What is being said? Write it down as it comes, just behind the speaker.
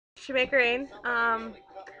Should make rain.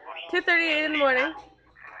 2:38 in the morning.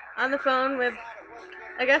 On the phone with,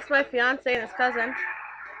 I guess, my fiance and his cousin.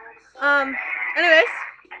 Anyways,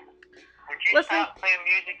 listening.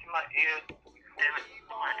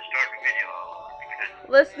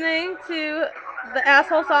 Listening to the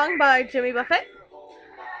Asshole song by Jimmy Buffett.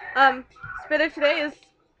 Spitter today is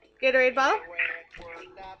Gatorade bottle.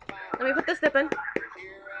 Let me put this dip in. I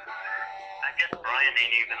guess Brian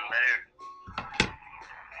ain't even there.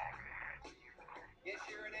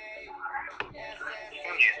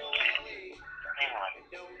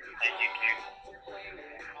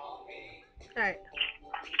 Alright.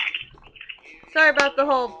 Sorry about the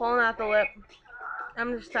whole pulling out the lip.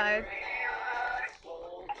 I'm just tired.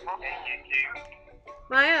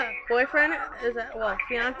 My boyfriend is,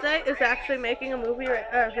 fiance is actually making a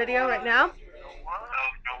video right now.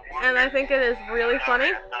 And I think it is really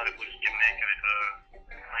funny.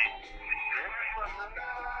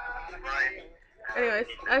 Anyways,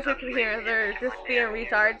 as you can hear, they're just being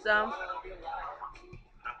retards,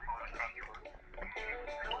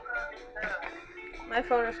 my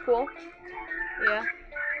phone is cool. Yeah.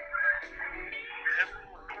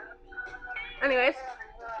 Anyways.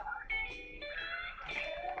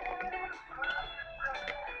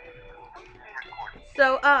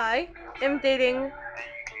 So I am dating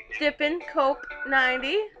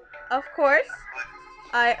Dipincope90, of course.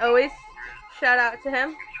 I always shout out to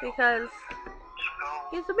him because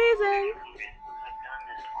he's amazing.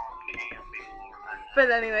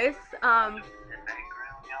 But anyways,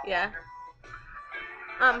 yeah.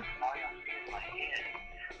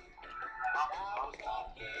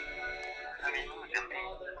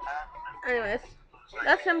 Anyways,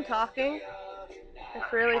 that's him talking.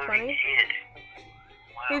 It's really funny.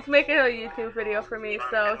 He's making a YouTube video for me,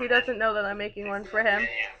 so he doesn't know that I'm making one for him.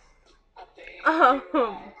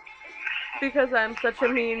 Because I'm such a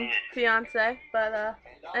mean fiance. But,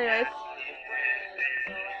 anyways.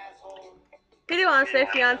 He didn't want to say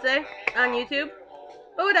fiance on YouTube.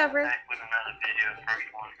 But whatever.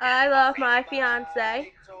 I love my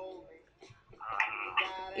fiance.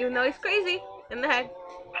 Even though he's crazy in the head.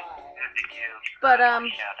 But,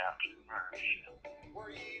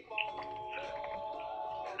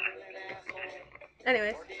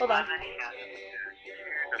 anyways, hold on.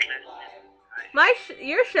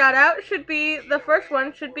 Your shout out should be, the first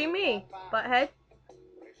one should be me, butthead.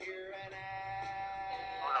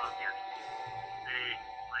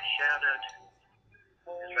 My shout out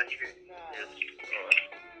is right here.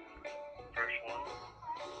 First one.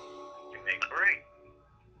 You make great.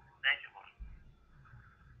 Next one.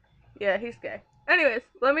 Yeah, he's gay. Anyways,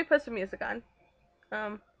 let me put some music on.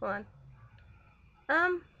 Hold on.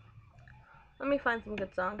 Let me find some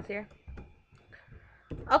good songs here.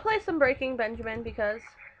 I'll play some Breaking Benjamin because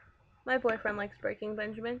my boyfriend likes Breaking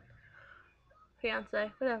Benjamin.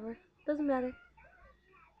 Fiance, whatever. Doesn't matter.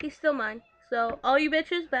 He's still mine. So, all you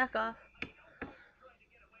bitches, back off.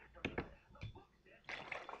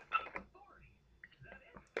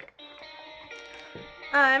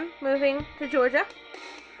 I'm moving to Georgia.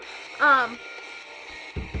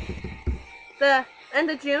 The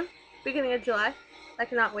end of June, beginning of July. I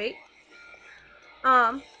cannot wait.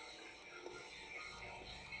 Now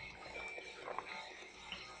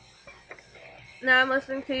I'm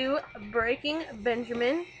listening to Breaking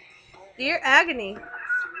Benjamin, Dear Agony.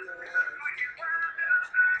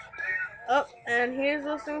 Oh, and here's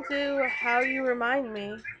listening to How You Remind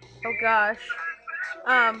Me. Oh gosh.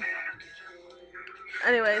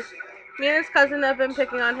 Anyways, me and his cousin have been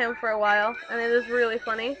picking on him for a while, and it is really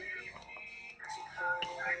funny.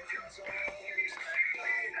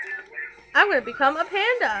 I'm gonna become a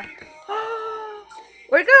panda.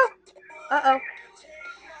 Where'd it go? Uh-oh.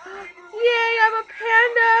 Yay, I'm a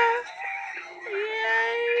panda!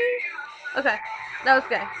 Yay! Okay, that was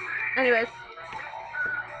good. Anyways.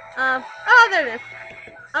 Oh, there it is.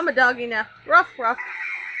 I'm a doggy now. Ruff, ruff.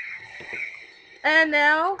 And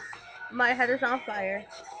now, my head is on fire.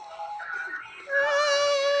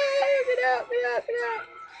 Get out, get out, get out.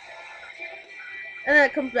 And then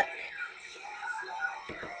it comes back.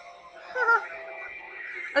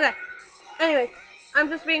 Okay. Anyways, I'm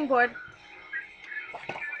just being bored.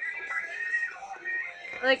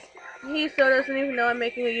 Like, he so doesn't even know I'm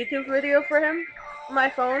making a YouTube video for him. My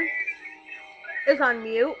phone is on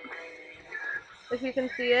mute. If you can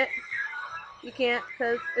see it. You can't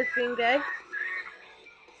because it's being gay.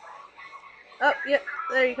 Oh, yep,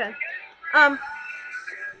 there you can. I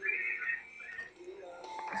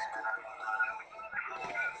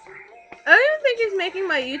don't even think he's making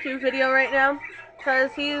my YouTube video right now.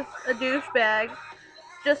 Because he's a douchebag.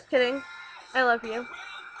 Just kidding. I love you.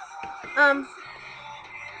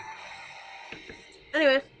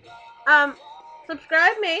 Anyways,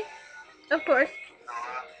 subscribe me, of course,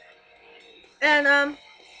 and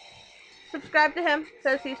subscribe to him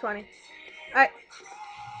because he's funny. Alright,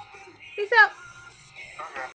 peace out. Okay.